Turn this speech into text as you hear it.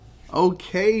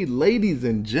Okay, ladies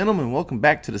and gentlemen, welcome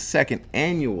back to the second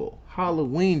annual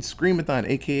Halloween Screamathon,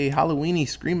 aka Halloweeny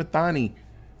Screamathony.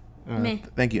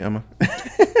 Thank you, Emma.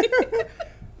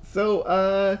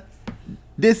 So,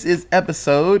 this is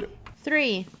episode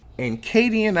 3. And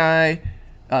Katie and I,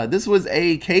 this was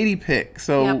a Katie pick.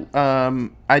 So,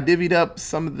 Yep. I divvied up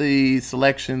some of the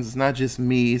selections. It's not just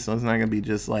me, so it's not going to be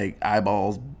just like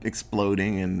eyeballs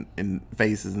exploding and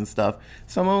faces and stuff.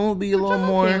 Some of them will be a little I'm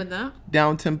more okay with that.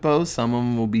 down tempo. Some of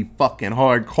them will be fucking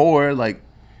hardcore. Like,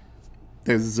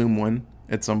 there's a Zoom one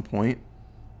at some point.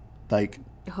 Like,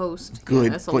 Host. good. Yeah,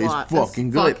 that's a It's lot.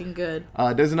 fucking That's good. fucking good.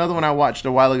 There's another one I watched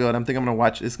a while ago, and I'm thinking I'm going to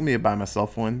watch. It's going to be a by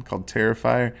myself one called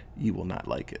Terrifier. You will not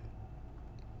like it.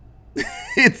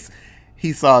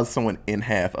 He saw someone in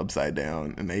half upside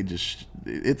down, and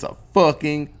it's a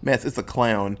fucking mess. It's a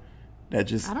clown that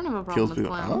just I don't have a problem kills with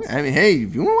people. clowns. I mean, hey,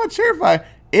 if you want to watch Terrifier,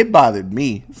 it bothered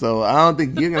me, so I don't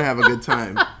think you're gonna have a good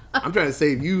time. I'm trying to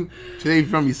save you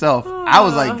from yourself. I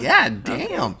was like, God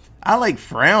damn. I like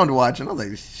frowned watching. I was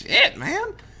like, shit,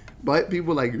 man. But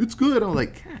people were like, it's good. I was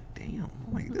like, God damn.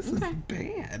 I'm like, this is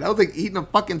bad. I was like eating a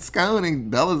fucking scone, and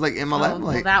Bella's like in my lap. I'm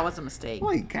Well, like, that was a mistake. I'm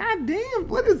like, God damn,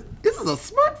 this is a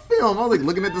smart film. I was like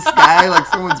looking at the sky like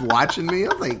someone's watching me. I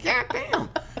was like, God damn.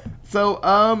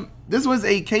 So, this was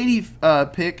a Katie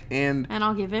pick, and And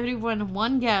I'll give everyone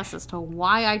one guess as to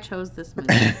why I chose this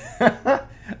movie.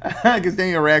 because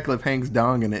Daniel Radcliffe hangs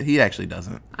dong in it. He actually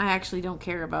doesn't. I actually don't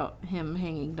care about him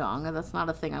hanging dong. That's not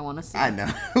a thing I want to see. I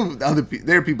know.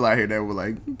 There are people out here that were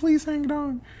like, please hang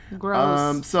dong.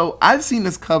 Gross. So I've seen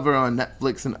this cover on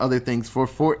Netflix and other things for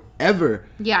forever.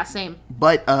 Yeah, same.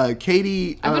 But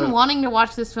Katie, I've been wanting to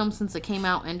watch this film since it came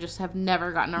out and just have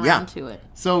never gotten around to it.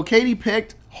 So Katie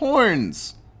picked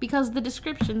Horns. Because the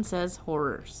description says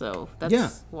horror, so that's Yeah.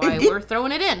 why we're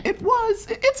throwing it in.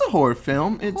 It's a horror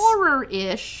film. It's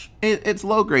Horror-ish. It's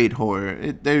low grade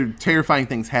horror. There are terrifying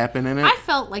things happen in it. I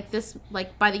felt like this,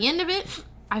 like, by the end of it,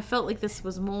 I felt like this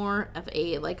was more of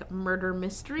a, like, murder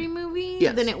mystery movie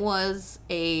Yes. than it was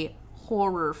a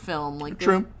horror film. Like,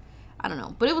 True. I don't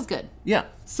know, but it was good. Yeah.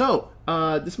 So,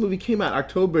 this movie came out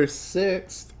October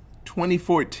 6th,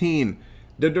 2014.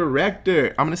 The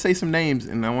director, I'm going to say some names,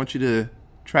 and I want you to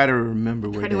try to remember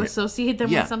where Try to associate them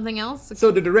with something else.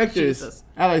 So, the director is Jesus.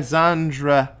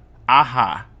 Alexandra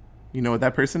Aja. You know what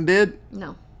that person did?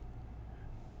 No.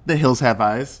 The Hills Have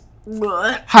Eyes.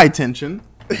 What? High Tension.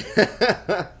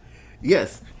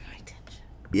 Yes.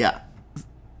 Yeah.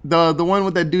 The one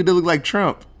with that dude that looked like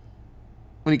Trump.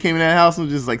 When he came in that house and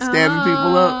was just like stabbing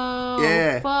people up.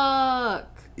 Yeah.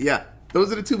 Fuck. Yeah. Those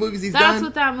are the two movies he's That's done.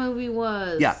 what that movie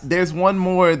was. Yeah. There's one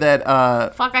more that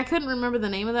Fuck, I couldn't remember the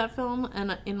name of that film,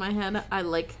 and in my head,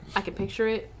 I could picture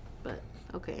it, but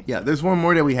okay. yeah, there's one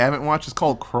more that we haven't watched. It's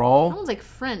called Crawl. That one's like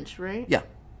French, right? Yeah.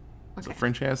 It's Okay. a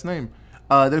French ass name.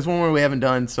 There's one more we haven't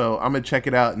done, so I'm gonna check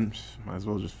it out and might as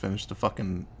well just finish the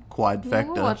fucking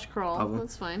quadfecta. We'll watch Crawl. of it.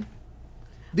 That's fine.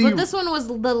 The- But this one was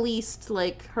the least,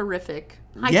 like, horrific.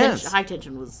 Yes. High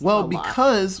tension was well, a lot.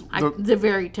 because They're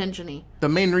very tensiony. the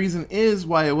main reason is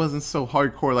why it wasn't so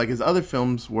hardcore like his other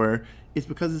films were, is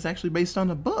because it's actually based on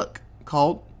a book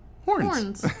called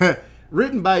Horns.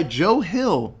 Written by Joe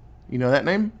Hill. You know that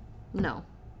name? No.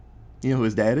 You know who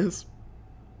his dad is?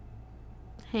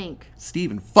 Hank.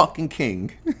 Stephen fucking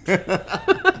King.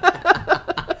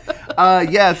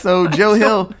 Yeah, so Joe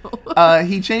Hill,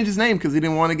 he changed his name because he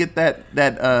didn't want to get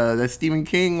that Stephen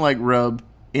King like rub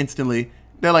instantly.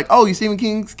 They're like, oh, you Stephen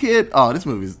King's kid? Oh,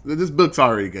 this book's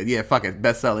already good. Yeah, fuck it,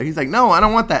 bestseller. He's like, no, I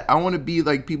don't want that. I want to be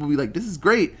like, people be like, this is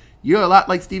great. You're a lot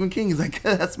like Stephen King. He's like,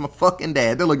 that's my fucking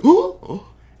dad. They're like, oh.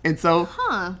 And so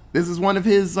this is one of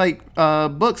his like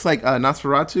books, like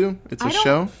Nosferatu. It's a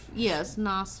show. Yes,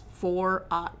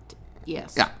 Nosferatu.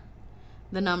 Yes. Yeah.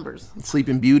 The numbers.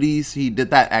 Sleeping Beauties. He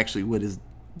did that actually with his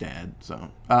dad.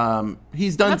 So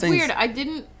he's done That's things. weird.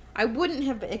 I wouldn't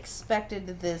have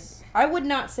expected this. I would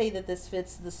not say that this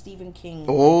fits the Stephen King.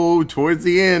 Oh, towards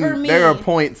the end, For me- there are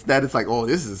points that it's like, oh,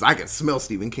 I can smell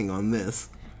Stephen King on this.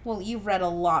 Well, you've read a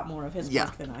lot more of his Yeah.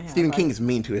 work than I have. Stephen King is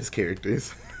mean to his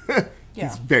characters. Yeah.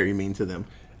 He's very mean to them.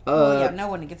 Well, yeah, no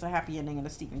one gets a happy ending in a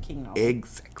Stephen King novel.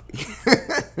 Exactly.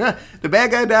 The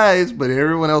bad guy dies, but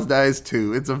everyone else dies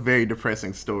too. It's a very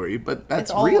depressing story, but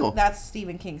that's real. That's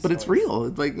Stephen King's But it's real.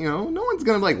 It's like, no one's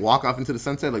gonna like walk off into the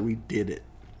sunset like we did it.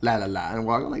 La la la. And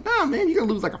walk like, nah, man, you're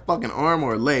gonna lose like a fucking arm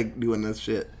or a leg doing this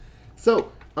shit.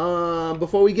 So,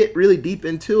 before we get really deep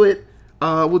into it,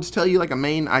 we'll just tell you like a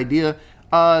main idea.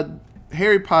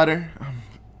 Harry Potter,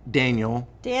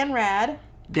 Dan Rad,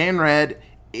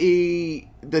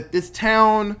 that this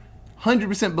town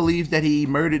 100% believes that he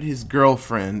murdered his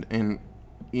girlfriend, and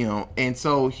you know, and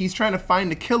so he's trying to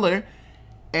find the killer.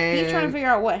 And He's trying to figure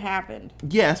out what happened.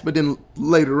 yes, but then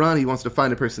later on he wants to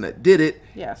find the person that did it.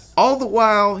 Yes. All the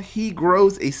while he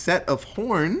grows a set of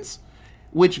horns,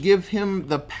 which give him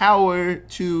the power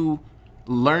to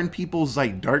learn people's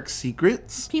like dark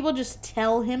secrets. People just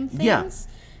tell him things. Yeah.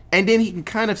 And then he can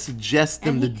kind of suggest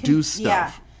them and to he can- do stuff.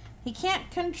 Yeah. He can't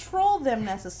control them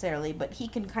necessarily, but he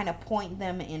can kind of point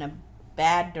them in a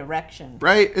bad direction.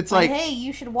 Right? It's like, hey,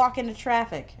 you should walk into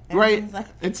traffic. And right? he's like,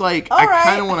 It's like, "All I right."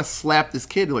 kind of want to slap this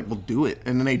kid. They're like, well, do it.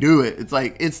 And then they do it. It's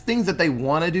like, it's things that they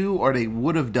want to do or they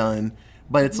would have done.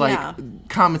 But it's like, Yeah.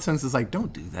 common sense is like,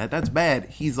 don't do that. That's bad.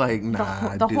 He's like,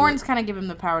 nah, the do horns it. kind of give him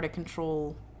the power to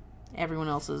control everyone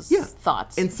else's Yeah.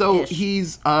 thoughts. And so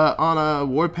he's on a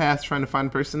warpath trying to find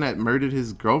a person that murdered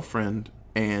his girlfriend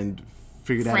and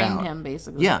figure that framed out. him,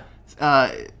 basically. Yeah.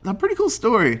 A pretty cool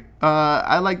story.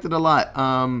 I liked it a lot.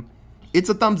 It's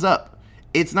a thumbs up.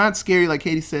 It's not scary, like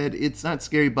Katie said. It's not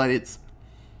scary, but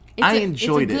I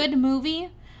enjoyed it. It's a good movie,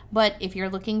 but if you're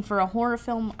looking for a horror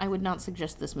film, I would not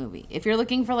suggest this movie. If you're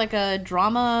looking for like a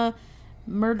drama,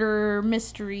 murder,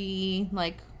 mystery,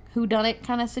 like whodunit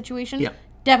kind of situation, Yeah.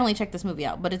 definitely check this movie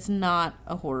out. But it's not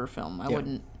a horror film. I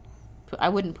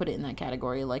wouldn't put it in that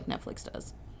category like Netflix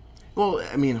does. Well,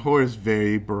 I mean, horror is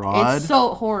very broad. It's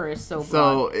so horror is so broad.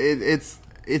 So it's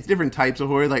different types of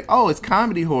horror. Like, oh, it's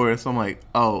comedy horror. So I'm like,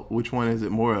 oh, which one is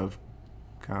it more of?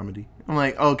 Comedy. I'm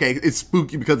like, okay, it's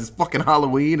spooky because it's fucking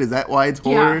Halloween. Is that why it's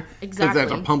horror? Yeah, exactly. Because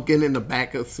there's a pumpkin in the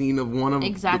back of scene of one of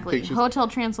Exactly. the pictures. Hotel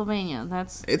Transylvania.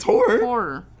 It's horror.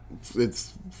 Horror.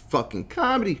 It's fucking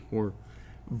comedy horror.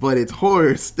 But it's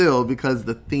horror still because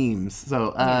the themes. So,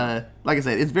 like I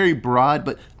said, it's very broad,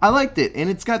 but I liked it. And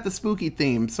it's got the spooky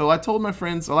theme. So I told my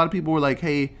friends, a lot of people were like,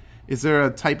 hey, is there a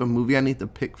type of movie I need to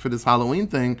pick for this Halloween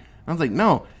thing? I was like,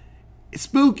 no.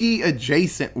 Spooky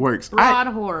adjacent works. Broad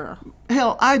horror.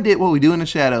 Hell, I did What We Do in the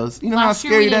Shadows. You know how Last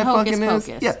year we scary did that Hocus fucking is?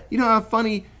 Pocus. Yeah. You know how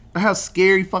funny, how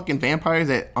scary fucking vampires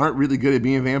that aren't really good at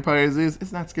being vampires is?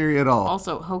 It's not scary at all.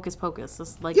 Also, Hocus Pocus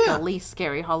is like Yeah. the least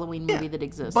scary Halloween movie that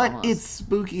exists. But almost. it's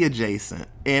spooky adjacent.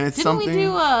 And it's Didn't something... we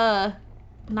do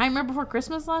Nightmare Before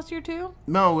Christmas last year too?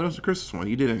 No, it was the Christmas one.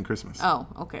 You did it in Christmas. Oh,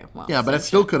 okay. Well, Yeah, but it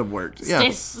still could have worked. Yeah.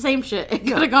 same shit. It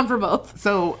could have gone for both.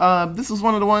 So this was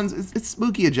one of the ones. It's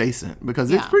spooky adjacent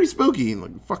because it's Yeah. pretty spooky,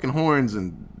 like fucking horns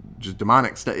and just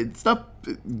demonic stuff. Stuff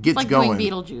gets It's like going.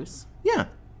 doing Beetlejuice. Yeah,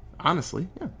 honestly,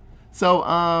 yeah.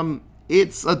 So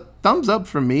it's a thumbs up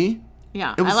for me.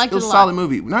 Yeah, It was, I liked it was a a lot. solid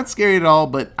movie. Not scary at all,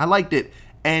 but I liked it.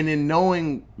 And in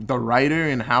knowing the writer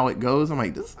and how it goes, I'm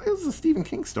like, this is a Stephen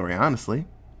King story. Honestly,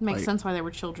 Makes Like, sense why there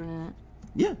were children in it.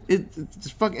 Yeah,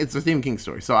 it's a Stephen King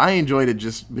story. So I enjoyed it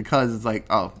just because it's like,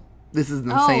 oh, this is in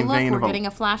the Oh, same look, vein we're of getting a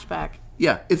flashback.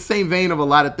 yeah, it's the same vein of a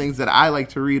lot of things that I like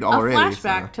to read already. A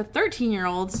flashback so. to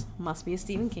 13-year-olds must be a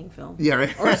Stephen King film. Yeah,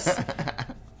 right. Or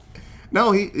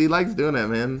No, he likes doing that,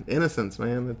 man. Innocence,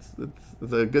 man.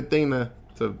 It's a good thing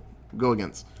to go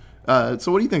against.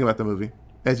 So what do you think about the movie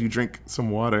as you drink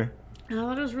some water? I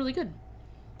thought it was really good.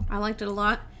 I liked it a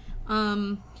lot.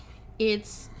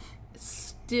 It's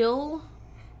still,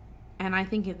 and I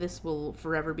think this will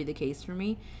forever be the case for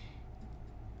me,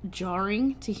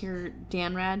 jarring to hear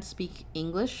Dan Rad speak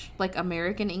English, like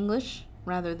American English,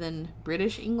 rather than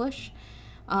British English.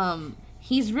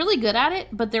 He's really good at it,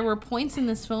 but there were points in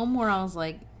this film where I was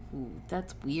like, ooh,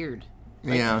 that's weird.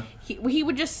 Like, Yeah. He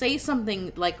would just say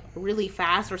something like really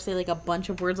fast or say like a bunch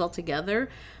of words all together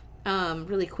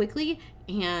really quickly,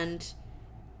 and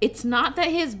it's not that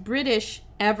his British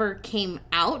ever came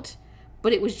out,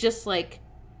 but it was just like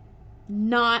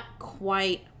not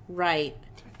quite right.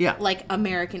 Yeah. Like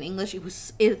American English. It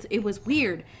was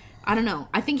weird. I don't know.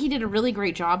 I think he did a really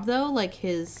great job though. Like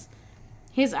his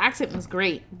accent was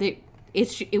great.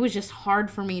 It was just hard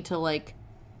for me to like.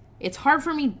 It's hard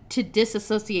for me to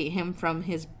disassociate him from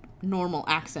his normal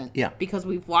accent. Yeah. Because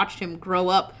we've watched him grow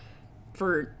up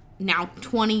for now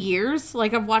 20 years.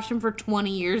 Like I've watched him for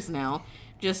 20 years now,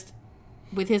 just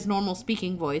with his normal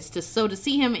speaking voice. So to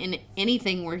see him in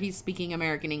anything where he's speaking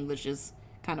American English is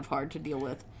kind of hard to deal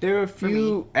with. There are a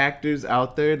few actors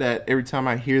out there that every time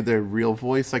I hear their real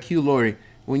voice, like Hugh Laurie,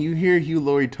 when you hear Hugh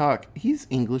Laurie talk, he's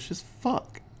English as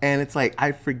fuck. And it's like,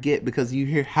 I forget because you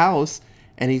hear House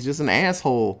and he's just an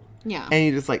asshole. Yeah. And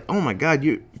you're just like, oh my God,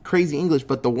 you're crazy English.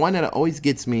 But the one that always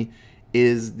gets me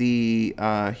is the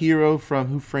hero from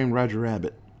Who Framed Roger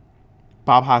Rabbit,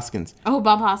 Bob Hoskins. Oh,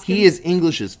 Bob Hoskins. He is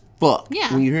English as fuck.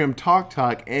 Yeah. When you hear him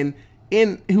talk. And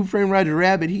in Who Framed Roger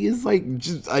Rabbit, he is like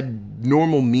just a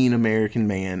normal, mean American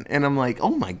man. And I'm like,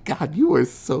 oh my God, you are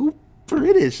so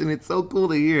British. And it's so cool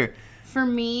to hear. For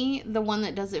me, the one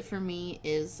that does it for me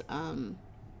is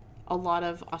a lot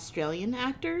of Australian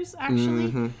actors,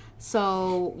 actually.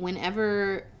 So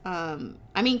whenever,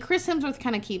 I mean, Chris Hemsworth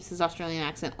kind of keeps his Australian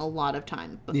accent a lot of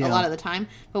the time.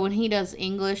 But when he does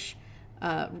English,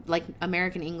 like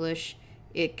American English,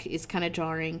 it is kind of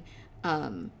jarring.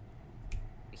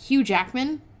 Hugh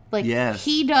Jackman, like,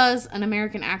 he does an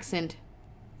American accent,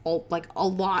 like, a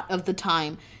lot of the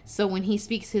time. So when he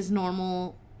speaks his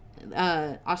normal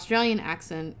Australian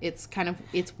accent,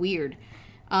 it's weird.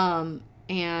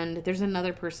 And there's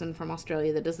another person from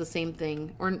Australia that does the same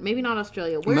thing, or maybe not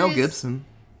Australia. Mel Gibson.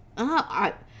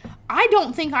 I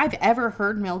don't think I've ever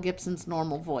heard Mel Gibson's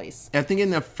normal voice. I think in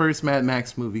the first Mad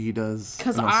Max movie he does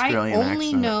because I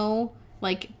only know,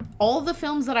 like, all the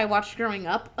films that I watched growing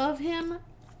up of him,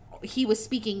 he was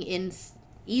speaking in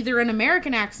either an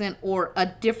American accent or a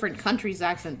different country's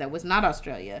accent that was not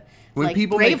Australia. When like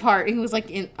people Braveheart, he was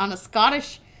like on a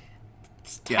Scottish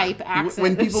type accent.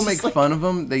 When people make fun of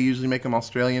him, they usually make him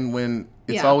Australian. When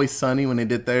It's Always Sunny, when they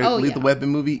did their Lethal Weapon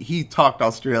movie, he talked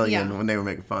Australian when they were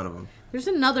making fun of him. There's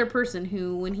another person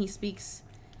who, when he speaks,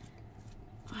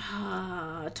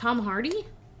 Tom Hardy?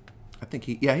 I think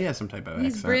he has some type of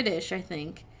accent. He's British, I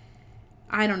think.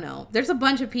 I don't know. There's a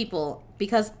bunch of people,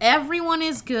 because everyone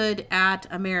is good at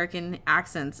American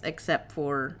accents except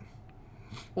for...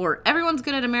 Or everyone's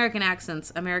good at American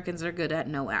accents. Americans are good at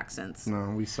no accents.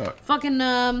 No, we suck. Fucking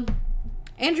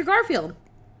Andrew Garfield.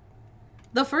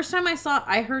 The first time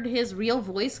I heard his real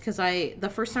voice, because the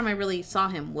first time I really saw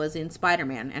him was in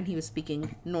Spider-Man, and he was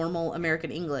speaking normal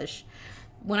American English.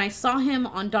 When I saw him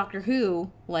on Doctor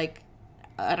Who, like,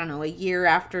 I don't know, a year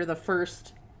after the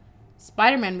first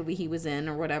Spider-Man movie he was in,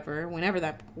 or whatever,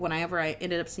 whenever I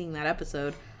ended up seeing that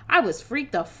episode, I was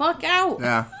freaked the fuck out.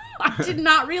 Yeah. I did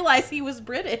not realize he was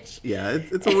British. Yeah,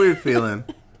 it's a weird feeling.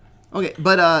 Okay,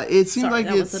 but it seems like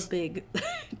that was a big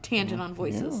tangent on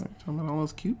voices. Yeah, talking about all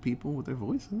those cute people with their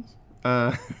voices.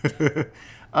 But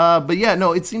yeah,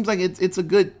 no, it seems like it's a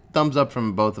good thumbs up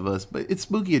from both of us. But it's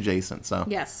spooky adjacent, so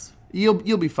yes, you'll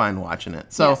be fine watching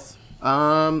it. So, yes.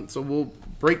 So we'll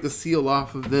break the seal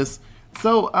off of this.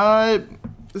 So,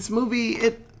 this movie,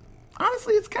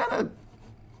 honestly, it's kind of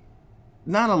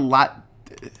not a lot.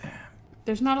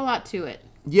 There's not a lot to it.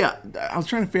 Yeah, I was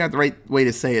trying to figure out the right way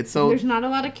to say it. So there's not a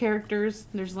lot of characters.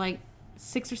 There's like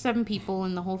 6 or 7 people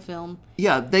in the whole film.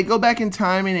 Yeah, they go back in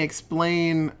time and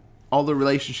explain all the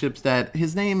relationships that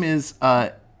his name is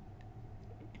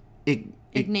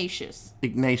Ignatius.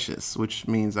 Ignatius, which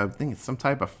means I think it's some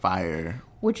type of fire.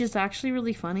 Which is actually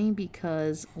really funny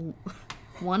because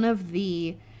one of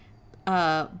the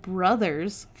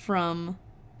brothers from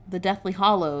the Deathly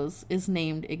Hallows is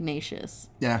named Ignatius.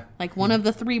 Yeah. Like one of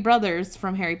the 3 brothers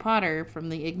from Harry Potter from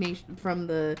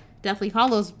the Deathly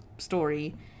Hallows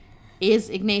story is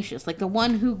Ignatius. Like the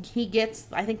one who he gets,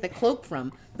 I think, the cloak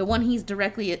from, the one he's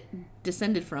directly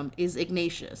descended from is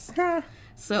Ignatius.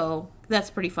 So that's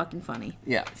pretty fucking funny.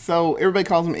 Yeah. So everybody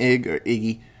calls him Ig or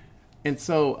Iggy. And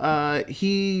so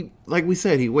he, like we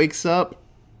said, he wakes up,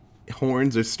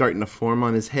 horns are starting to form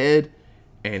on his head,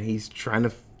 and he's trying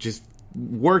to just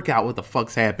work out what the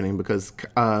fuck's happening because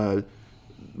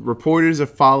reporters are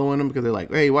following him because they're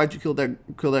like, hey, why'd you kill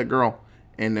that girl?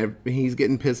 And he's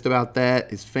getting pissed about that.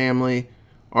 His family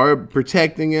are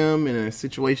protecting him, and there's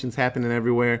situations happening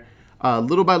everywhere.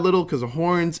 Little by little, because of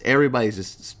horns, everybody's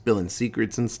just spilling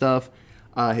secrets and stuff.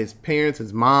 His parents,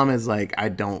 his mom is like, I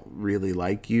don't really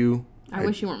like you. I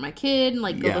wish you weren't my kid.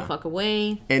 Like, go the fuck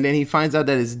away. And then he finds out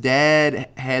that his dad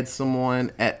had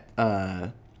someone at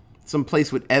some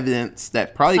place with evidence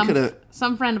that probably could have...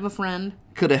 Some friend of a friend.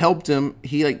 Could have helped him.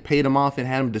 He, like, paid him off and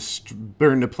had him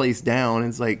burn the place down. And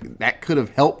it's like, that could have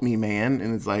helped me, man.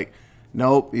 And it's like,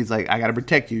 nope. He's like, I got to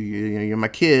protect you. You're my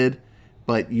kid,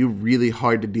 but you're really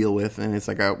hard to deal with. And it's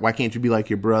like, why can't you be like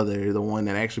your brother, the one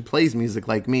that actually plays music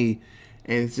like me?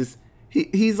 And it's just,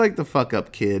 he's like the fuck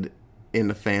up kid in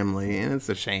the family, and it's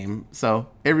a shame. So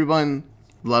everyone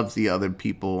loves the other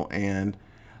people, and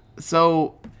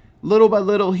so little by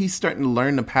little he's starting to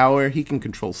learn the power. He can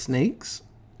control snakes,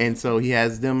 and so he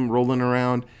has them rolling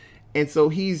around, and so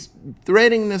he's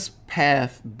threading this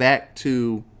path back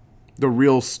to the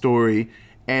real story.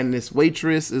 And this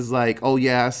waitress is like, oh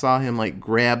yeah, I saw him like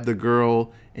grab the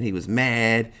girl and he was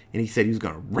mad and he said he was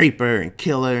gonna rape her and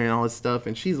kill her and all this stuff,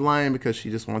 and she's lying because she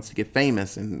just wants to get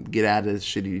famous and get out of this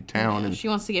shitty town. Yeah, and she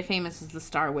wants to get famous as the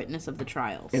star witness of the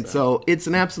trial. And so it's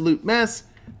an absolute mess.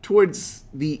 Towards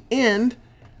the end,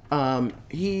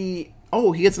 he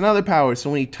gets another power. So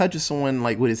when he touches someone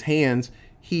like with his hands,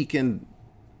 he can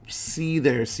see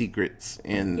their secrets,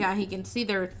 and he can see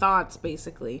their thoughts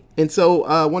basically. And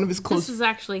so one of his close... This is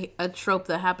actually a trope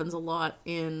that happens a lot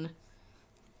in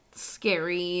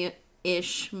scary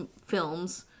ish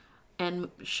films and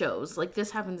shows. Like,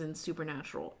 this happens in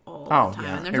Supernatural all Oh, the time.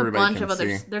 yeah. And there's Everybody a bunch can of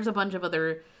other see. there's a bunch of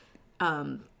other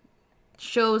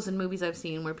shows and movies I've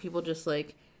seen where people just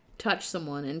like touch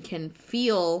someone and can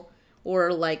feel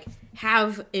or like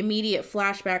have immediate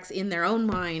flashbacks in their own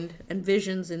mind and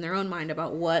visions in their own mind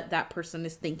about what that person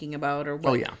is thinking about or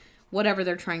what, whatever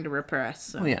they're trying to repress.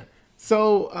 So. Oh, yeah.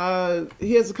 So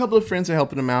he has a couple of friends who are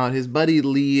helping him out. His buddy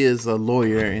Lee is a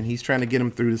lawyer, and he's trying to get him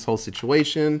through this whole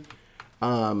situation.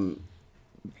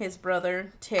 His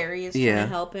brother Terry is trying to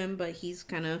help him, but he's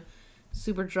kind of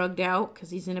super drugged out because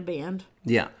he's in a band.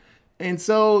 Yeah. And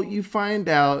so you find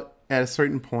out at a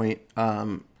certain point,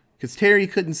 because Terry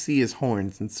couldn't see his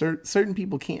horns, and certain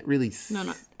people can't really see.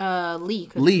 No. Lee.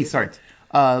 Lee, sorry.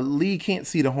 Lee can't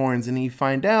see the horns, and you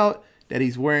find out that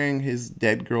he's wearing his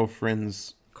dead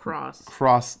girlfriend's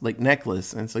cross like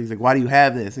necklace. And so he's like, why do you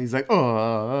have this? And he's like,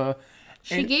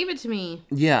 she gave it to me.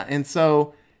 Yeah. And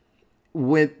so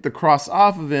with the cross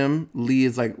off of him, Lee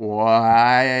is like,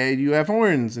 why do you have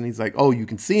horns? And he's like, oh, you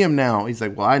can see him now. He's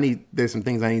like, well, there's some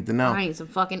things I need to know. I need some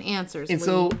fucking answers. And Lee.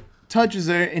 so touches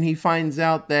her, and he finds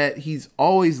out that he's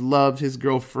always loved his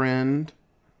girlfriend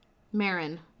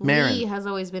Marin. Lee has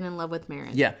always been in love with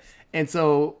Marin. Yeah. And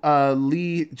so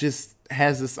Lee just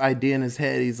has this idea in his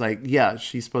head. He's like, yeah,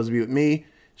 she's supposed to be with me.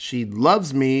 She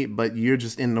loves me, but you're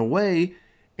just in the way.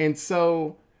 And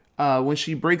so when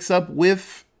she breaks up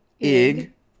with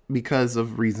Ig, because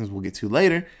of reasons we'll get to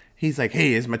later, he's like,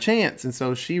 hey, it's my chance. And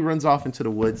so she runs off into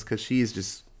the woods because she is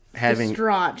just having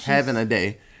a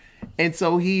day. And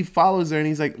so he follows her, and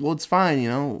he's like, well, it's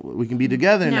fine, we can be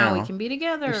together now. We can be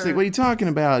together. She's like, what are you talking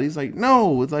about? He's like,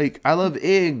 no, it's like, I love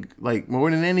Ig, like, more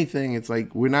than anything. It's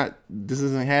like, this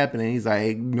isn't happening. He's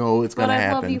like, no, it's going to happen.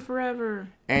 But I love you forever.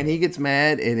 And he gets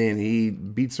mad, and then he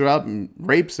beats her up and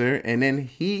rapes her, and then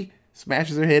he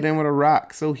smashes her head in with a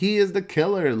rock. So he is the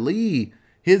killer, Lee.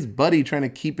 His buddy trying to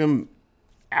keep him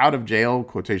out of jail,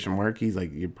 quotation mark. He's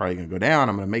like, you're probably going to go down.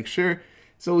 I'm going to make sure.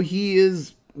 So he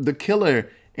is the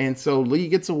killer. And so Lee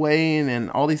gets away, and then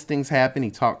all these things happen.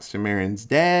 He talks to Marin's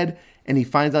dad, and he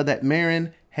finds out that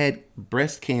Marin had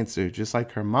breast cancer, just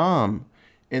like her mom.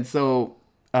 And so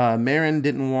Marin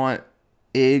didn't want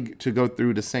Ig to go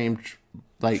through the same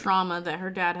trauma that her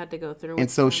dad had to go through. And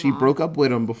so she broke up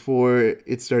with him before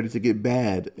it started to get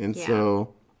bad. And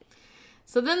so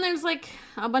then there's like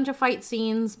a bunch of fight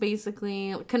scenes,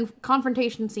 basically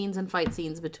confrontation scenes and fight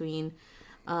scenes between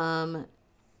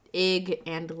Ig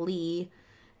and Lee,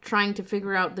 trying to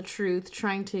figure out the truth,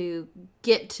 trying to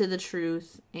get to the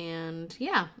truth. And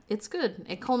yeah, it's good.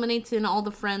 It culminates in all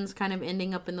the friends kind of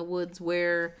ending up in the woods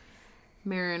where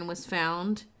Marin was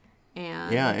found.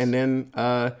 And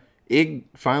then Ig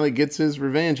finally gets his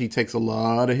revenge. He takes a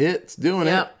lot of hits doing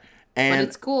it. And but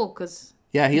it's cool because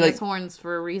he has horns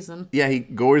for a reason. Yeah, he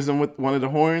gores him with one of the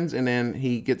horns, and then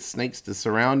he gets snakes to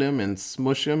surround him and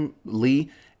smush him, Lee.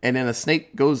 And then a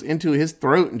snake goes into his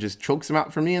throat and just chokes him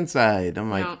out from the inside. I'm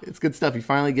like, It's good stuff. He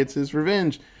finally gets his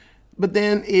revenge. But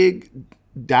then Ig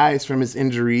dies from his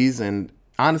injuries, and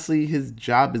honestly, his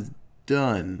job is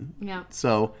done. Yeah.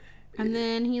 So. And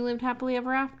then he lived happily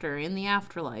ever after in the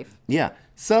afterlife. Yeah.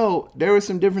 So there were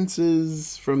some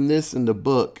differences from this in the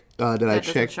book that I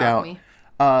checked out.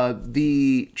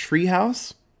 The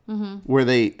treehouse where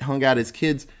they hung out as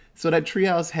kids. So that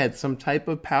treehouse had some type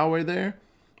of power there.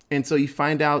 And so you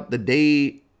find out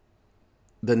the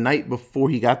night before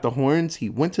he got the horns, he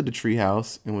went to the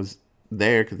treehouse and was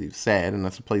there because he was sad. And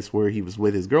that's a place where he was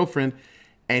with his girlfriend.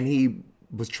 And he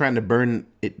was trying to burn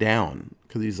it down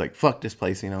because he was like, fuck this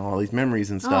place, all these memories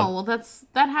and stuff. Oh, well,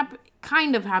 that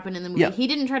kind of happened in the movie. Yeah. He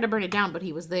didn't try to burn it down, but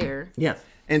he was there. Yeah.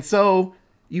 And so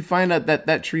you find out that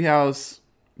treehouse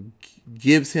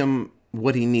gives him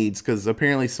what he needs because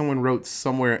apparently someone wrote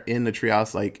somewhere in the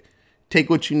treehouse, like, take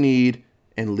what you need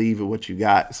and leave with what you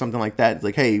got. Something like that. It's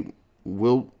like, hey,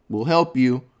 we'll help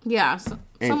you. Yeah.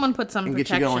 Someone put some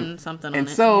protection, something on it. And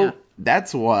so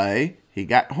that's why he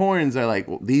got horns. They're like,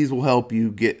 well, these will help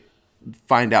you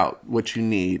find out what you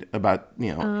need about,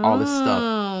 all this stuff.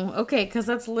 Oh, okay. Because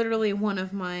that's literally one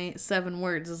of my 7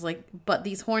 words is like, but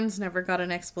these horns never got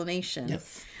an explanation.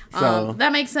 Yes. So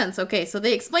that makes sense. Okay. So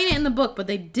they explain it in the book, but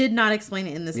they did not explain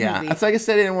it in this movie. Yeah. So like I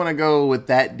said, I didn't want to go with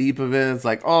that deep of it. It's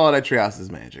like, oh, that treehouse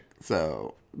is magic.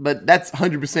 So, but that's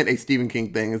 100% a Stephen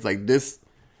King thing. It's like this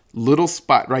little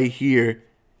spot right here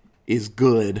is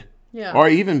good. Yeah. Or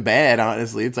even bad,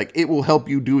 honestly. It's like, it will help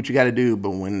you do what you got to do.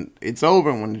 But when it's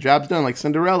over, when the job's done, like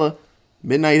Cinderella,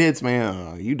 midnight hits,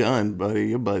 man, you done, buddy.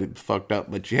 Your buddy fucked up.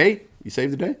 But you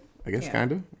saved the day, I guess,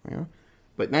 kind of.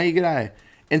 But now you get eye.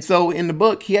 And so in the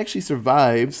book, he actually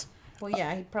survives. Well,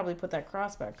 yeah, he probably put that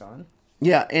cross back on.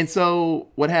 Yeah, and so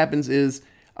what happens is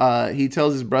he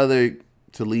tells his brother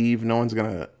to leave. No one's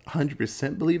gonna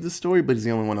 100% believe the story, but he's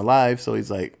the only one alive. So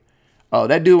he's like, "Oh,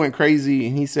 that dude went crazy,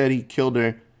 and he said he killed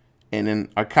her." And then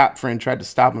our cop friend tried to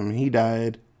stop him, and he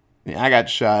died. And I got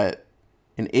shot,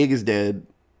 and Ig is dead,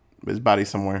 but his body's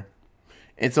somewhere.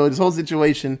 And so this whole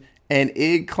situation, and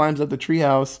Ig climbs up the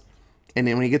treehouse, and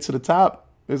then when he gets to the top,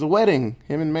 there's a wedding.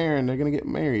 Him and Marin, they're gonna get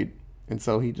married. And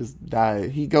so he just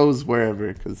died. He goes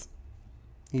wherever because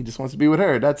he just wants to be with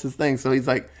her. That's his thing. So he's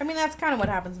like, I mean, that's kind of what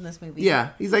happens in this movie.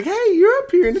 yeah. He's like, hey, you're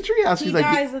up here in the treehouse. He She's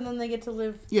dies, like, and then they get to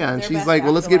live. yeah. And their she's best like,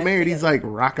 well, let's get afterlife married. He's together. like,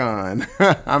 rock on.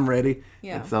 I'm ready.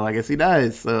 Yeah. And so I guess he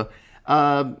dies. So,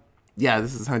 yeah,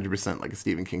 this is 100% like a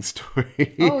Stephen King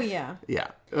story. Oh yeah. Yeah.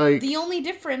 Like, The only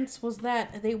difference was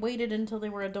that they waited until they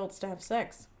were adults to have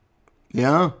sex.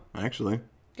 yeah, actually.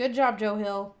 Good job, Joe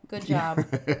Hill. Good job.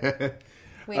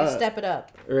 Way to step it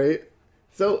up. Right.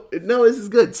 So, no, this is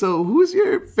good. So, who's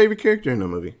your favorite character in the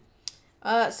movie?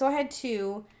 So I had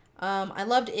two. I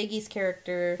loved Iggy's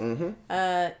character.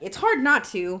 It's hard not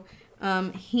to.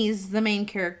 He's the main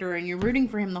character, and you're rooting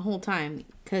for him the whole time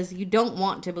because you don't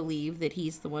want to believe that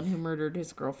he's the one who murdered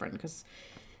his girlfriend. Because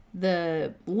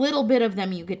the little bit of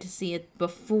them you get to see it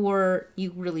before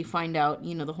you really find out,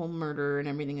 you know, the whole murder and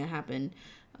everything that happened.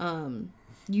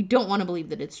 You don't want to believe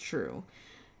that it's true.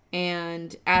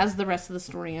 And as the rest of the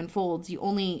story unfolds, you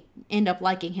only end up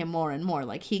liking him more and more.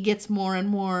 Like, he gets more and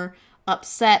more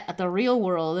upset at the real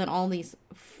world and all these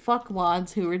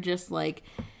fuckwads who are just, like,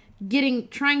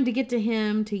 trying to get to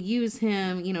him, to use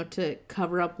him, you know, to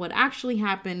cover up what actually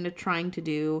happened, trying to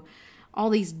do all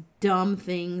these dumb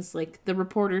things, like the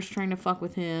reporters trying to fuck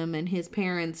with him and his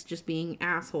parents just being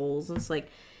assholes. And it's like,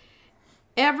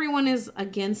 everyone is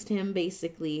against him,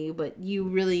 basically, but you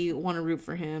really want to root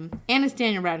for him. And it's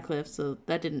Daniel Radcliffe, so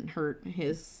that didn't hurt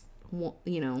his,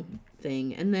 you know,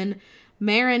 thing. And then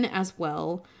Marin as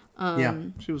well. Yeah,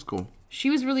 she was cool. She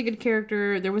was a really good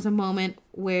character. There was a moment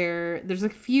where, there's a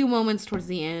few moments towards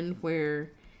the end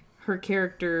where her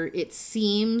character,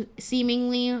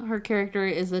 seemingly her character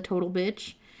is a total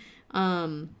bitch.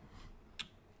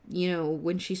 You know,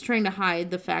 when she's trying to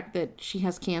hide the fact that she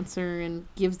has cancer and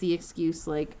gives the excuse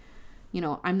like, you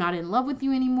know, I'm not in love with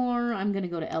you anymore. I'm going to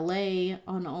go to LA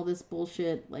on all this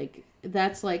bullshit. Like,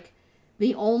 that's like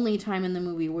the only time in the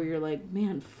movie where you're like,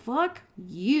 man, fuck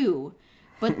you.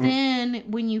 But then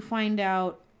when you find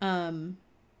out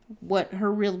what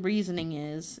her real reasoning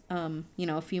is, you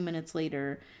know, a few minutes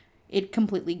later,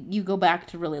 you go back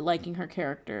to really liking her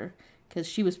character because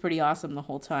she was pretty awesome the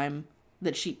whole time.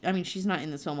 She's not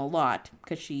in this film a lot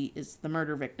because she is the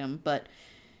murder victim, but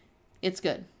it's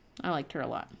good. I liked her a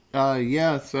lot.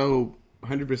 Yeah, so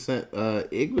 100%.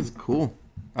 Ig was cool.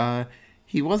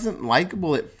 He wasn't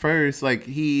likable at first. Like,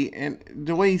 and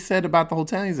the way he said about the whole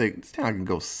town, he's like, this town can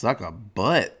go suck a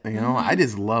butt. You know, I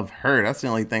just love her. That's the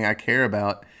only thing I care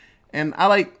about. And I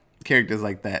like characters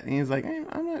like that. And he's like, hey,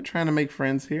 I'm not trying to make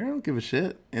friends here. I don't give a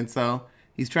shit. And so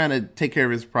he's trying to take care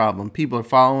of his problem. People are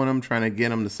following him, trying to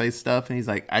get him to say stuff. And he's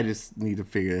like, I just need to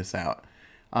figure this out.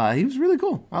 He was really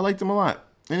cool. I liked him a lot.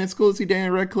 And it's cool to see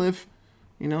Daniel Radcliffe,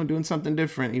 you know, doing something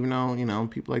different, even though, you know,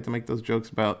 people like to make those jokes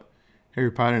about Harry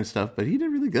Potter and stuff, but he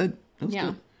did really good. It was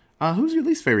good. Who's your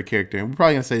least favorite character? We're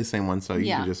probably going to say the same one, so you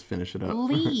can just finish it up.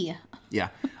 Lee. Yeah.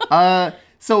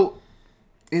 So,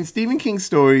 in Stephen King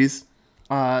stories,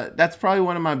 that's probably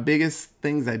one of my biggest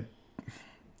things.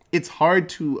 It's hard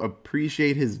to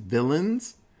appreciate his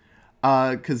villains,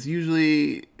 because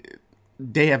usually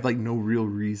they have, like, no real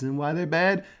reason why they're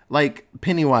bad. Like,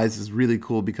 Pennywise is really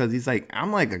cool because he's like,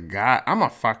 I'm like a guy. I'm a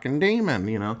fucking demon,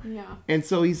 you know? Yeah. And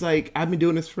so he's like, I've been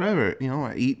doing this forever. You know,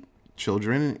 I eat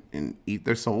children and eat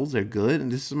their souls. They're good. And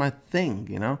this is my thing,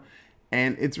 you know?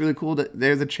 And it's really cool that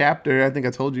there's a chapter, I think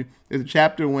I told you, there's a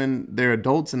chapter when they're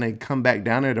adults and they come back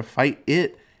down there to fight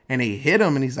it. And they hit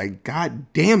him and he's like,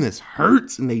 God damn, this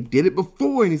hurts. And they did it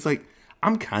before. And he's like,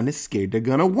 I'm kind of scared they're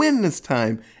going to win this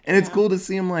time. And it's cool to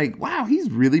see him like, wow, he's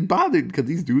really bothered because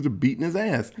these dudes are beating his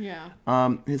ass. Yeah.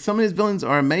 Some of his villains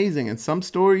are amazing. And some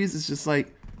stories, it's just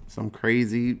like some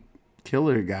crazy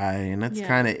killer guy. And that's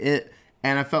kind of it.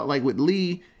 And I felt like with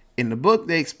Lee, in the book,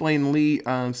 they explained Lee.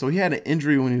 So he had an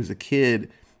injury when he was a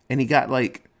kid. And he got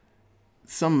like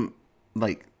some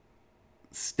like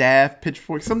staff,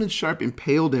 pitchfork, something sharp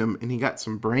impaled him. And he got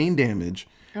some brain damage.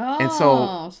 Oh, and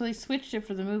so they switched it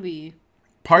for the movie.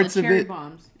 Parts the of it,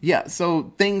 bombs. Yeah.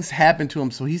 So things happen to him,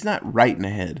 so he's not right in the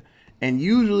head. And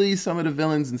usually, some of the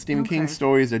villains in Stephen King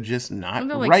stories are just not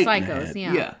like right psychos, in the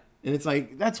head. yeah. And it's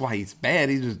like that's why he's bad.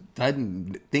 He just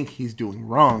doesn't think he's doing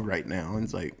wrong right now. And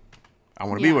it's like, I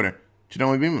want to be with her. She don't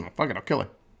want to be with me. Fuck it, I'll kill her.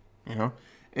 You know.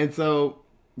 And so,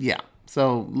 yeah.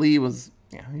 So Lee was,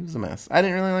 he was a mess. I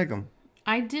didn't really like him.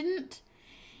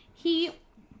 He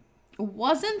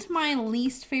wasn't my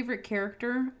least favorite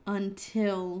character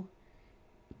until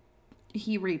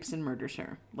he rapes and murders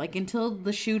her. Like, until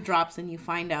the shoe drops and you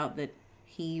find out that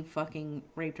he fucking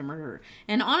raped and murdered her.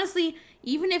 And honestly,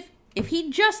 even if he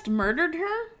just murdered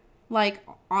her, like,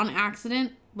 on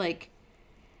accident, like,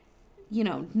 you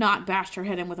know, not bashed her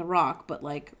head in with a rock, but,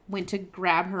 like, went to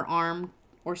grab her arm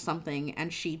or something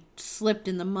and she slipped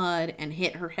in the mud and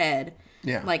hit her head.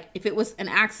 Yeah. Like, if it was an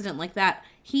accident like that,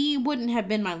 he wouldn't have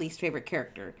been my least favorite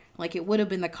character. Like, it would have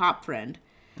been the cop friend.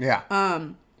 Yeah.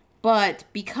 But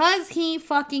because he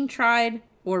fucking tried,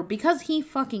 or because he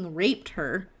fucking raped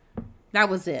her, that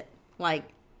was it. Like,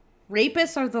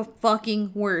 rapists are the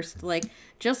fucking worst. Like,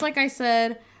 just like I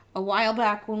said a while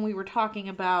back when we were talking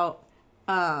about,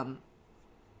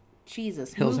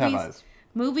 Jesus. Hills Have Eyes.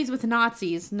 Movies with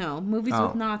Nazis. No, movies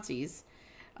with Nazis.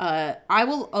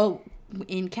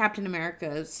 In Captain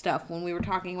America stuff, when we were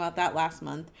talking about that last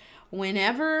month,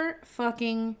 whenever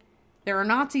fucking there are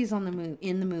Nazis in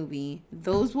the movie,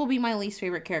 those will be my least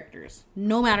favorite characters.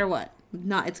 No matter what.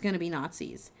 It's going to be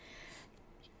Nazis.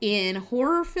 In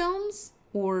horror films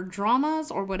or dramas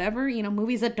or whatever, you know,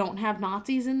 movies that don't have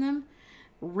Nazis in them,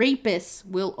 rapists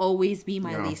will always be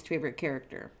my least favorite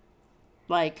character.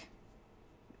 Like,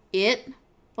 It.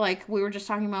 Like, we were just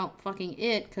talking about fucking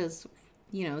It, because,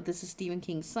 you know, this is Stephen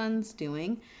King's son's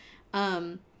doing.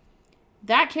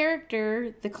 That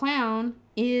character, the clown,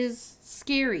 is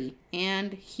scary,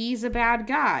 and he's a bad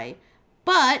guy.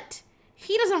 But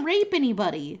he doesn't rape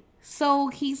anybody. So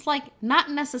he's, like,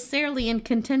 not necessarily in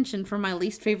contention for my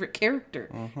least favorite character.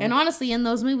 Mm-hmm. And honestly, in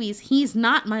those movies, he's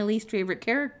not my least favorite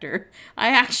character. I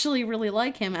actually really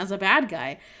like him as a bad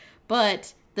guy.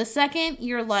 But the second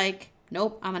you're like,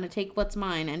 nope, I'm going to take what's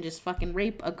mine and just fucking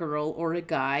rape a girl or a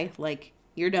guy, like,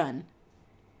 you're done.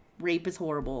 Rape is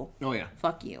horrible. Oh, yeah.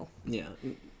 Fuck you. Yeah.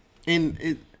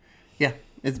 And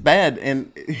it's bad.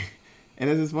 And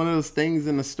it's just one of those things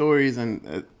in the stories,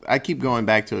 and I keep going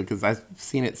back to it because I've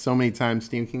seen it so many times,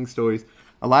 Stephen King stories.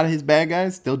 A lot of his bad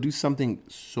guys, they'll do something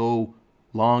so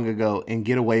long ago and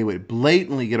get away with it,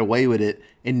 blatantly get away with it,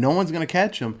 and no one's going to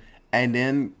catch them. And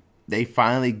then they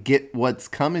finally get what's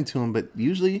coming to them, but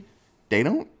usually they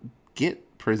don't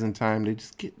get prison time.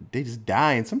 They just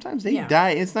die, and sometimes they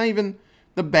die. It's not even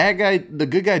the bad guy, the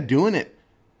good guy doing it.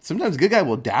 Sometimes good guy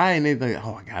will die, and they're like,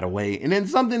 "Oh, I got away," and then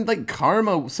something like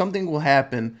karma, something will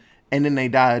happen, and then they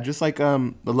die, just like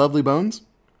the Lovely Bones.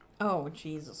 Oh,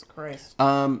 Jesus Christ!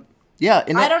 Yeah,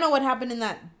 and I don't know what happened in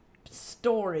that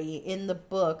story in the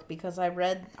book because I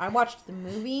watched the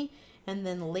movie and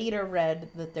then later read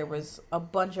that there was a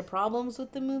bunch of problems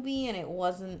with the movie and it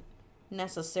wasn't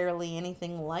necessarily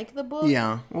anything like the book.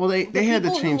 Yeah, well, they had to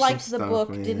change some stuff. People who liked the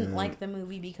book didn't like the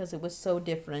movie because it was so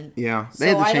different. Yeah, they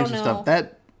had to change some stuff.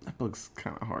 That book's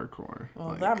kind of hardcore.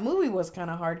 Well, that movie was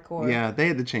kind of hardcore. Yeah, they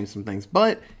had to change some things,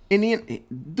 but in the end,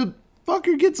 the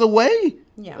fucker gets away.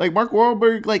 Yeah, like Mark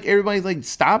Wahlberg, like everybody's like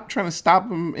trying to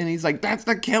stop him, and he's like, "That's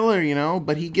the killer," you know.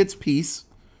 But he gets peace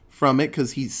from it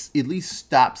because he's at least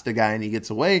stops the guy and he gets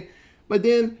away. But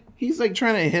then he's like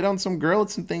trying to hit on some girl, and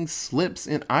some thing slips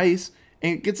in ice.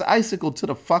 And it gets icicled to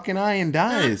the fucking eye and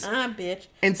dies. Bitch.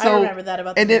 And so, I remember that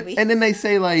about the movie. And then they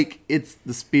say, like, it's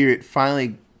the spirit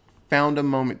finally found a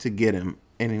moment to get him.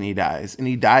 And then he dies. And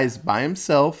he dies by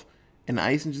himself. And the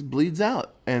ice and just bleeds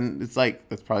out. And it's like,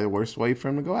 that's probably the worst way for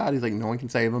him to go out. He's like, no one can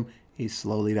save him. He's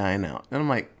slowly dying out. And I'm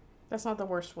like... That's not the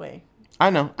worst way. I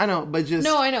know. But just...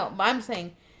 No, I know. But I'm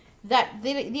saying that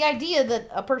the idea that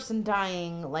a person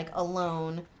dying, like,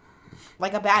 alone,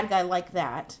 like a bad guy like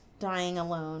that... dying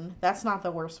alone, that's not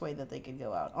the worst way that they could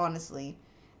go out, honestly.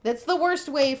 That's the worst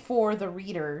way for the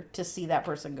reader to see that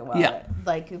person go out,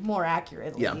 like, more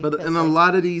accurately. Yeah, but in a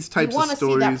lot of these types of stories... You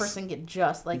want to see that person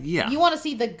get you want to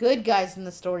see the good guys in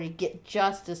the story get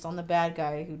justice on the bad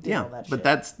guy who did all that shit. But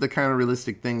that's the kind of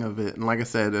realistic thing of it. And like I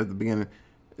said at the beginning,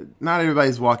 not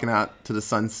everybody's walking out to the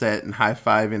sunset and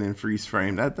high-fiving and freeze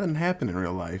frame. That doesn't happen in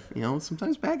real life. You know,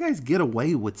 sometimes bad guys get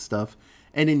away with stuff,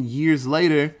 and then years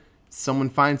later... someone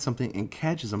finds something and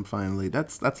catches them finally.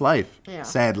 That's life,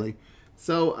 sadly.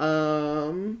 So,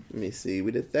 let me see.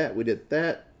 We did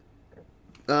that.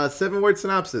 7-word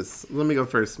synopsis. Let me go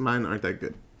first. Mine aren't that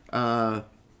good.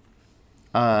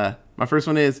 My first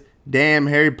one is, damn,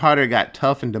 Harry Potter got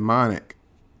tough and demonic.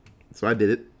 So I did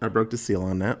it. I broke the seal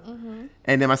on that. Mm-hmm.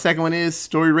 And then my second one is,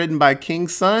 story written by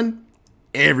King's son,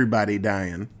 everybody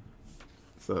dying.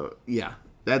 So, yeah.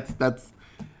 That's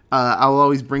I will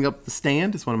always bring up The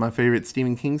Stand. It's one of my favorite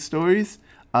Stephen King stories.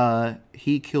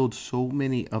 He killed so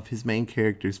many of his main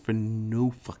characters for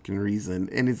no fucking reason.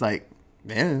 And it's like,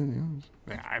 Man,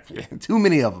 too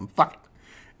many of them. Fuck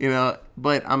it.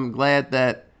 But I'm glad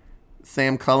that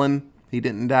Sam Cullen, he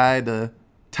didn't die.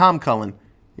 Tom Cullen,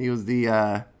 he was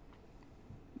the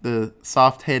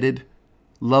soft-headed,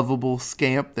 lovable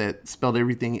scamp that spelled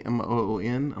everything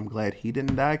Moon. I'm glad he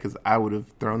didn't die because I would have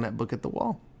thrown that book at the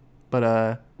wall.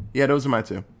 But yeah, those are my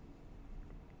two.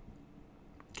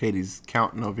 Katie's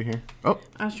counting over here. Oh,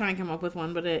 I was trying to come up with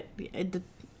one, but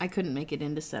I couldn't make it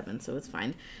into 7, so it's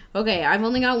fine. Okay, I've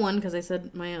only got one because I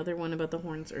said my other one about the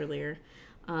horns earlier.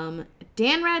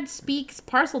 Dan Rad speaks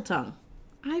parcel tongue.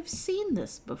 I've seen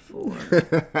this before.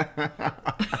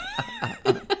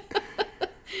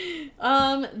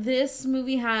 This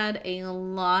movie had a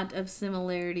lot of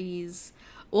similarities.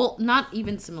 Well, not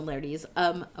even similarities.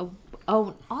 An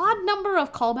odd number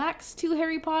of callbacks to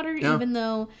Harry Potter, yeah. Even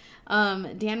though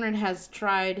Dan Rad has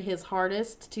tried his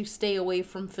hardest to stay away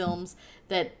from films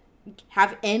that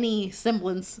have any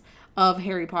semblance of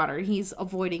Harry Potter. He's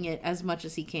avoiding it as much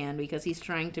as he can because he's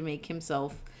trying to make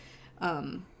himself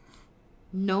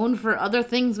known for other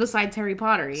things besides Harry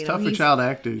Potter. It's tough for child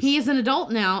actors. He's an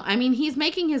adult now. I mean, he's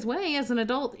making his way as an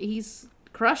adult. He's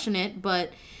crushing it,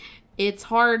 but it's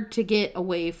hard to get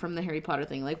away from the Harry Potter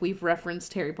thing. Like, we've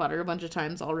referenced Harry Potter a bunch of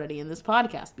times already in this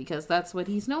podcast because that's what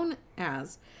he's known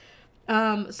as.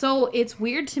 So it's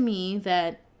weird to me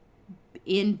that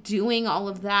in doing all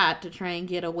of that to try and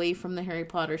get away from the Harry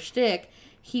Potter shtick,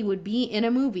 he would be in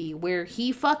a movie where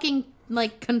he fucking,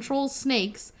 like, controls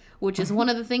snakes, which is one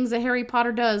of the things that Harry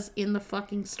Potter does in the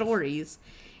fucking stories,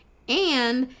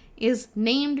 and is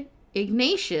named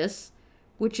Ignatius,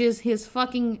 which is his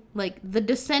fucking, like, the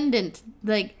descendant,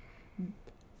 like,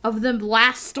 of the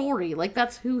last story. Like,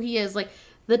 that's who he is. Like,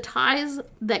 the ties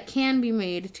that can be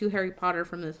made to Harry Potter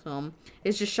from this film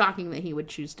is just shocking that he would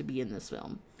choose to be in this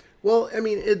film. Well, I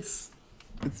mean, it's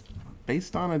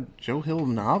based on a Joe Hill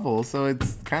novel, so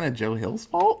it's kind of Joe Hill's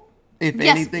fault if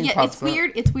anything pops it's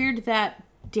weird. It's weird that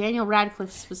Daniel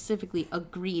Radcliffe specifically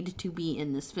agreed to be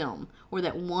in this film, or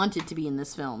that wanted to be in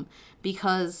this film,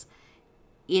 because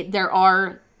there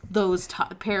are those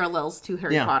parallels to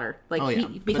Harry Potter.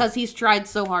 Like, because he's tried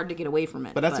so hard to get away from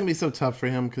it. But that's going to be so tough for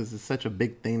him because it's such a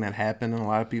big thing that happened in a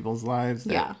lot of people's lives.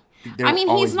 Yeah. I mean,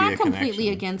 he's not completely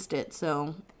against it,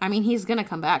 so I mean, he's going to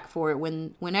come back for it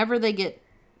whenever they get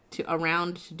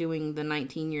around to doing the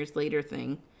 19 years later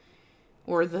thing,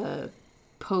 or the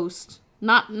post.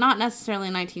 Not necessarily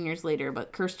 19 years later,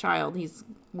 but Cursed Child, he's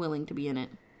willing to be in it.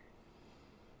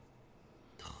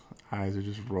 Eyes are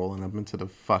just rolling up into the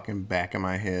fucking back of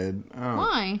my head. Oh.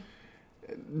 Why?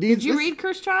 Did you read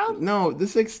Cursed Child? No,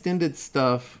 this extended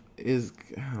stuff is,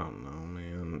 I don't know,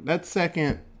 man. That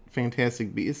second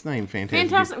Fantastic Beasts, it's not even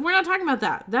Fantastic. We're not talking about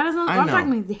that. That is not. I'm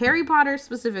talking about Harry Potter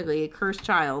specifically, Cursed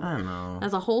Child. I know.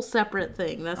 That's a whole separate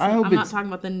thing. I'm not talking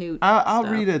about the Newt. I'll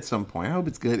read it at some point. I hope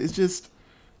it's good. It's just,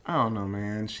 I don't know,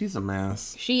 man. She's a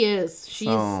mess. She is.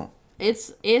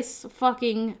 It's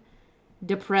fucking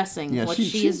depressing what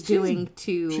she is doing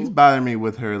to. She's bothering me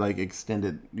with her, like,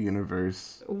 extended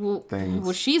universe things.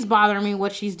 Well, she's bothering me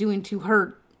what she's doing to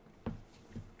her.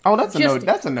 Oh, that's a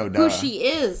no duh. Who she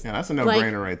is. Yeah, that's a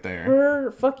no-brainer right there.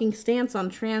 Her fucking stance on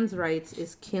trans rights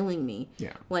is killing me.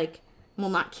 Yeah. Like, well,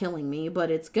 not killing me,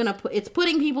 but it's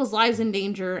putting people's lives in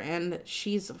danger, and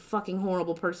she's a fucking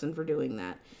horrible person for doing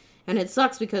that. And it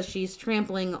sucks because she's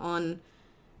trampling on,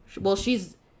 well,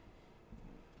 she's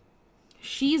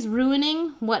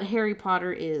ruining what Harry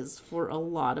Potter is for a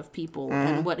lot of people,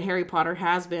 and what Harry Potter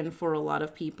has been for a lot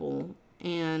of people,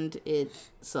 and it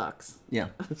sucks. Yeah,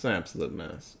 it's an absolute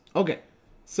mess. Okay,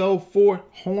 so for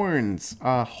horns,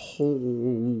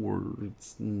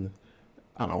 horns. I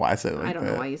don't know why I said it like that. I don't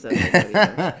know why you said it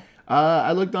like that.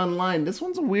 I looked online. This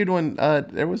one's a weird one.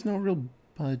 There was no real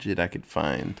budget I could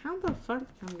find. How the fuck?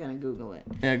 I'm gonna Google it.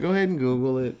 Yeah, go ahead and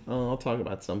Google it. I'll talk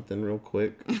about something real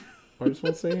quick. Or I just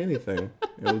won't say anything.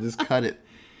 We'll just cut it.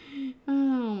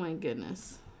 Oh my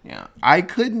goodness. Yeah, I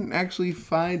couldn't actually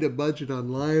find a budget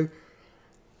online.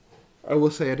 I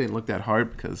will say I didn't look that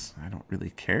hard because I don't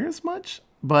really care as much.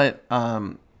 But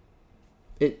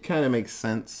it kind of makes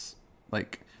sense,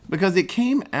 like, because it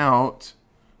came out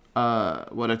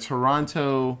a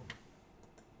Toronto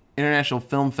International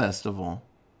Film Festival,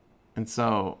 and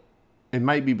so it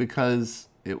might be because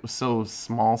it was so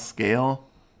small scale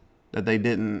that they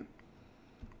didn't.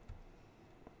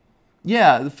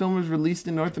 Yeah, the film was released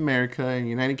in North America and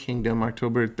United Kingdom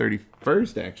October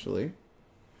 31st, actually.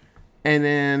 And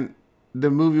then the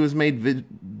movie was made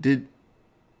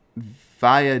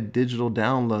via digital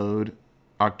download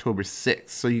October 6th.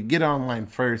 So you get it online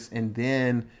first, and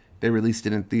then they released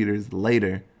it in theaters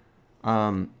later.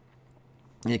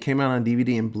 It came out on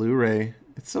DVD and Blu-ray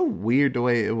It's so weird the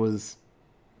way it was,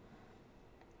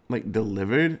 like,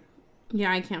 delivered.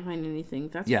 Yeah, I can't find anything.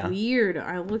 That's Yeah. weird.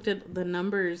 I looked at the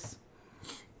numbers,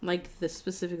 like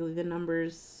specifically the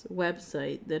numbers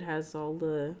website that has all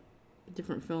the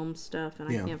different film stuff, and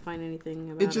Yeah. I can't find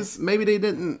anything about It just, maybe they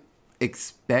didn't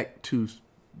expect to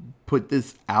put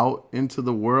this out into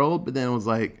the world, but then it was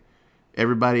like,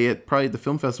 everybody at probably the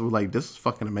film festival was like, this is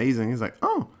fucking amazing. He's like,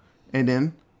 oh. And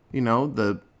then,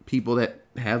 the people that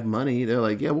have money, they're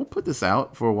like, yeah, we'll put this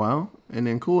out for a while. And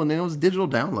then cool. And then it was digital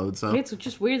download. So It's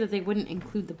just weird that they wouldn't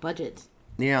include the budget,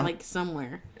 yeah, like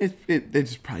somewhere. they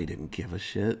just probably didn't give a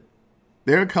shit.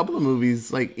 There are a couple of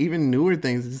movies, like even newer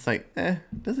things, it's just like,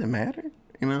 does it matter?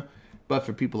 But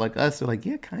for people like us, they're like,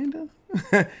 yeah, kind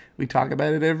of. We talk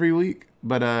about it every week.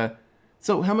 But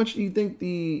so how much do you think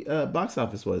the box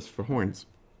office was for Horns?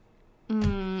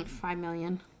 5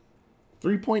 million.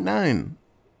 3.9.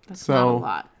 That's So- not a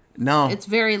lot. No, It's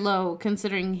very low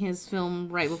considering his film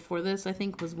right before this, I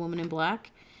think, was Woman in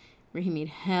Black, where he made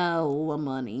hella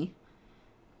money.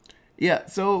 yeah.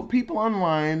 So people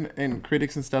online and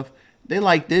critics and stuff, they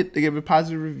liked it. They gave it a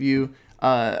positive review.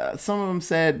 Some of them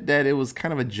said that it was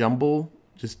kind of a jumble,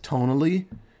 just tonally,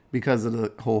 because of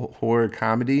the whole horror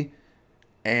comedy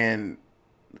and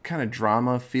kind of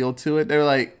drama feel to it. They're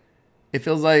like, it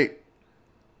feels like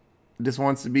this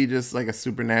wants to be just like a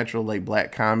supernatural, like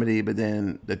black comedy, but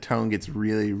then the tone gets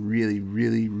really, really,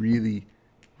 really, really,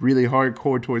 really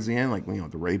hardcore towards the end, like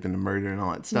the rape and the murder and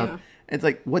all that stuff. Yeah. It's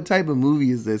like, what type of movie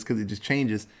is this? Because it just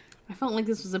changes. I felt like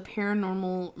this was a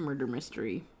paranormal murder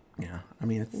mystery. Yeah, I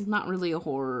mean, it's Not really a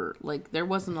horror. Like, there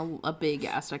wasn't a big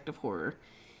aspect of horror.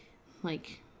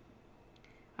 Like,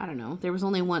 I don't know. There was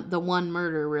only the one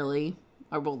murder, really.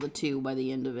 Or, well, the two by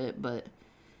the end of it, but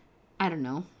I don't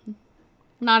know.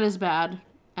 Not as bad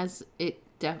as it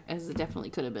definitely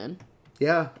could have been.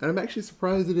 yeah, and I'm actually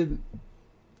surprised it didn't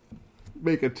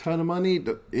make a ton of money.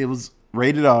 It was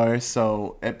rated R,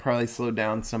 so it probably slowed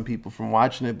down some people from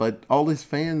watching it. But all his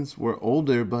fans were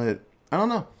older. But I don't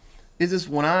know. It's just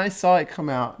when I saw it come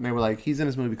out, and they were like, "He's in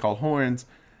this movie called Horns."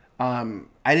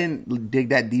 I didn't dig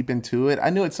that deep into it.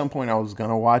 I knew at some point I was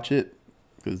gonna watch it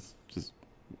because just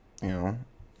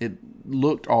it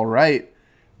looked all right.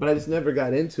 But I just never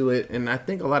got into it, and I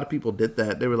think a lot of people did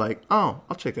that. They were like, "Oh,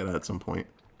 I'll check it out at some point."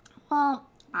 Well,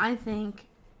 I think,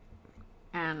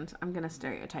 and I'm going to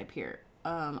stereotype here,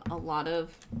 a lot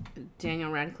of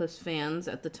Daniel Radcliffe's fans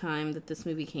at the time that this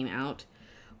movie came out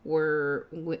were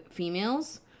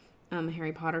females,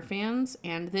 Harry Potter fans,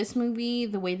 and this movie,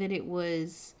 the way that it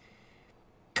was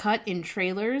cut in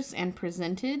trailers and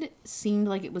presented, seemed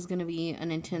like it was going to be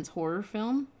an intense horror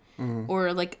film,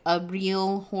 or like a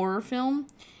real horror film.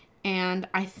 And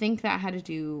I think that had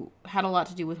a lot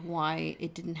to do with why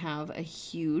it didn't have a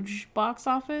huge box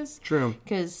office. True.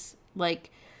 Because,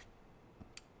 like,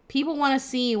 people want to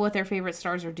see what their favorite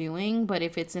stars are doing, but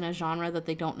if it's in a genre that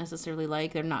they don't necessarily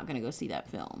like, they're not going to go see that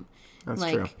film. That's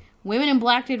like, true. Women in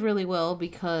Black did really well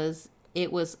because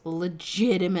it was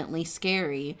legitimately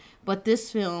scary. But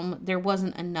this film, there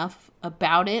wasn't enough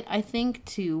about it, I think,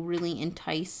 to really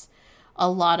entice a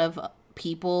lot of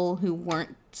people who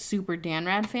weren't super Dan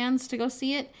Rad fans to go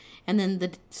see it. And then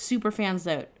the super fans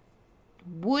that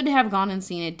would have gone and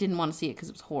seen it didn't want to see it because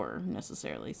it was horror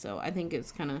necessarily. So I think it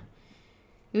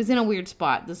was in a weird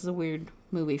spot. This is a weird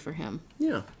movie for him.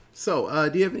 Yeah. So,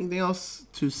 do you have anything else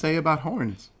to say about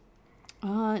Horns?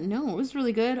 No, it was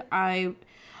really good. I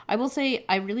will say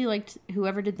I really liked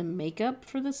whoever did the makeup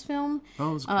for this film.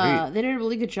 Oh, it was great. They did a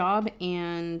really good job,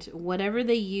 and whatever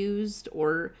they used,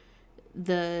 or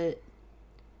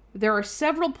there are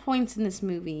several points in this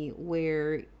movie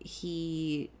where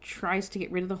he tries to get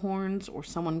rid of the horns, or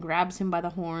someone grabs him by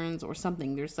the horns, or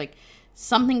something. There's like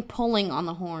something pulling on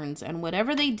the horns, and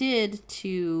whatever they did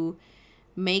to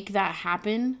make that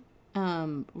happen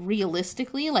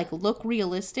realistically, like look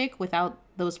realistic without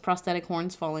those prosthetic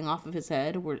horns falling off of his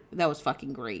head, that was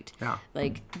fucking great. Yeah.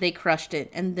 Like, they crushed it.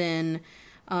 And then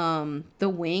the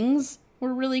wings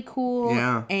were really cool.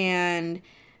 Yeah. And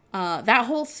that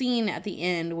whole scene at the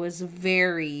end was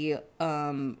very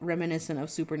reminiscent of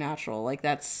Supernatural. Like,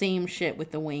 that same shit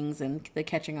with the wings and the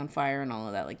catching on fire and all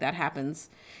of that. Like, that happens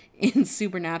in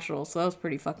Supernatural. So that was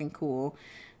pretty fucking cool.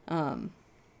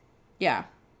 Yeah.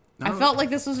 I felt like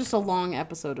this was just a long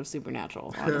episode of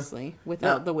Supernatural, honestly,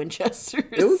 without the Winchesters.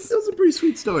 It was a pretty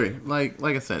sweet story. Like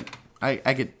I said,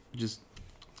 I could just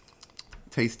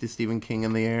taste the Stephen King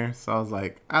in the air. So I was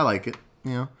like, I like it.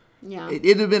 Yeah.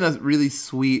 It'd have been a really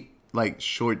sweet, like,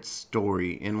 short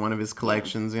story in one of his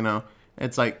collections,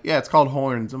 It's like, yeah, it's called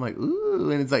Horns. I'm like, ooh.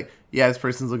 And it's like, yeah, this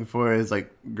person's looking for his,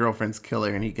 like, girlfriend's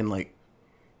killer, and he can, like,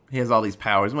 he has all these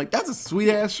powers. I'm like, that's a sweet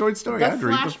ass short story. The I'd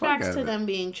read the fuck out flashbacks of to it. them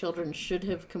being children should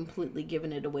have completely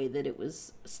given it away that it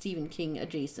was Stephen King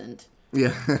adjacent.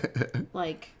 Yeah.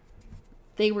 Like,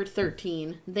 they were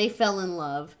 13. They fell in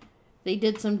love. They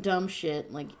did some dumb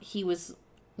shit. Like,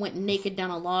 went naked down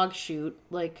a log chute.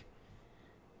 Like,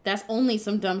 that's only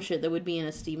some dumb shit that would be in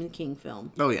a Stephen King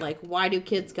film. Oh, yeah. Like, why do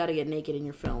kids gotta get naked in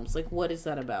your films? Like, what is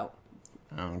that about?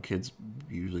 Kids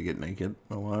usually get naked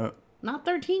a lot. Not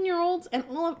 13-year-olds,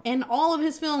 and all of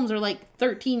his films are like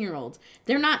 13-year-olds.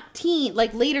 They're not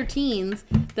later teens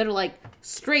that are like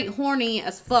straight horny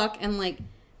as fuck and like,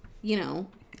 you know.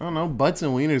 I don't know. Butts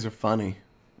and wieners are funny.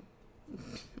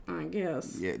 I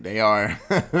guess. Yeah, they are.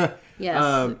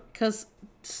 Yes, because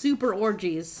super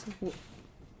orgies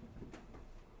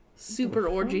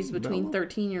between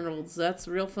 13-year-olds. That's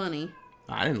real funny.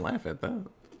 I didn't laugh at that.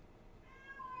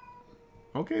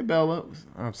 Okay, Bella.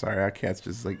 I'm sorry, our cat's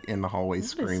just like in the hallway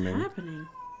screaming. What is happening?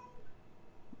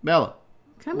 Bella.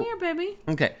 Come here, baby.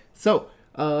 Okay, so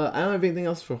I don't have anything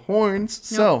else for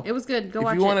horns. No, So it was good. Go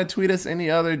watch if it. you want to tweet us any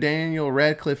other Daniel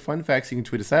Radcliffe fun facts, you can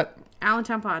tweet us at.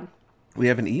 Allentown Pod. We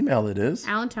have an email. It is.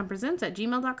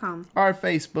 AllentownPresents@gmail.com. Our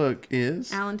Facebook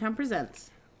is. Allentown Presents.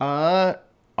 Our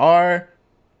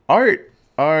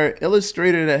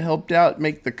illustrator that helped out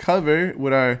make the cover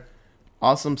with our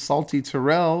awesome Salty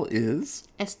Terrell is.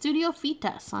 Estudio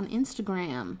Fitas on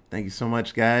Instagram. Thank you so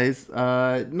much, guys.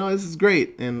 No, this is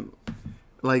great. And,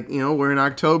 we're in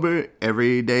October.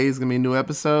 Every day is going to be a new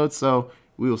episode. So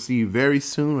we will see you very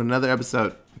soon with another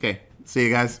episode. Okay. See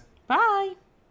you guys.